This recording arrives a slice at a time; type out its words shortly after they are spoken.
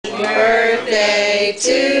birthday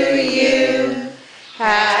to you.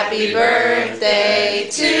 Happy birthday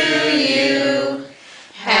to you.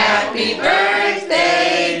 Happy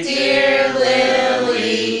birthday, dear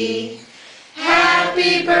Lily.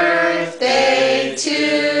 Happy birthday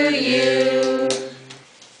to you.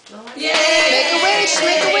 Yay! Make a wish,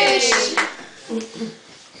 make a wish.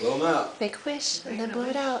 Blow them out. Make a wish and then blow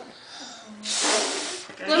it out.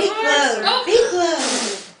 Big blow, big blow.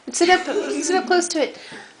 Sit up close to it.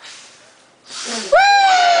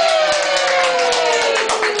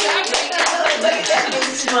 Look at that big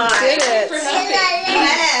smile. Did it.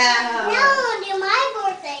 Wow. No, do my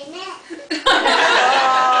birthday next.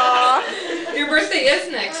 Aww. Your birthday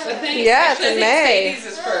is next, I think. Yeah, it's Actually, in I May. think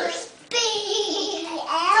Sadie's is first. Sadie's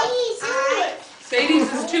Sadie's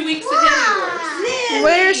is 2 weeks ahead of yours.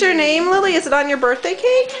 Where's your name, Lily? Is it on your birthday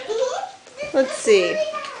cake? Let's see.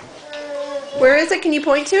 Where is it? Can you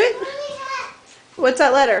point to it? What's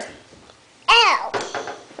that letter? L.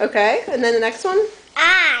 Okay, and then the next one?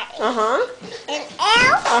 I. Uh-huh. And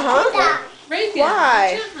L. Uh-huh. Right there.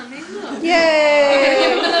 Why? Good job, honey. Look. Give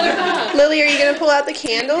Yay! him another hug. Lily, are you going to pull out the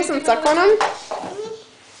candles and suck on them?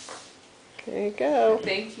 There you go.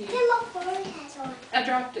 Thank you. has one. I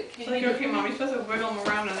dropped it. Can you? Okay, Mom, you're supposed to wiggle them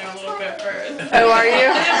around in there a little bit first. Oh, are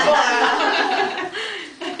you?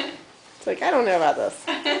 It's like, I don't know about this.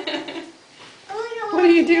 What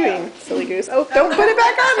are you doing, silly goose? Oh, don't put it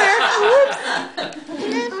back on there. Whoops.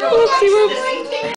 Whoopsie whoops.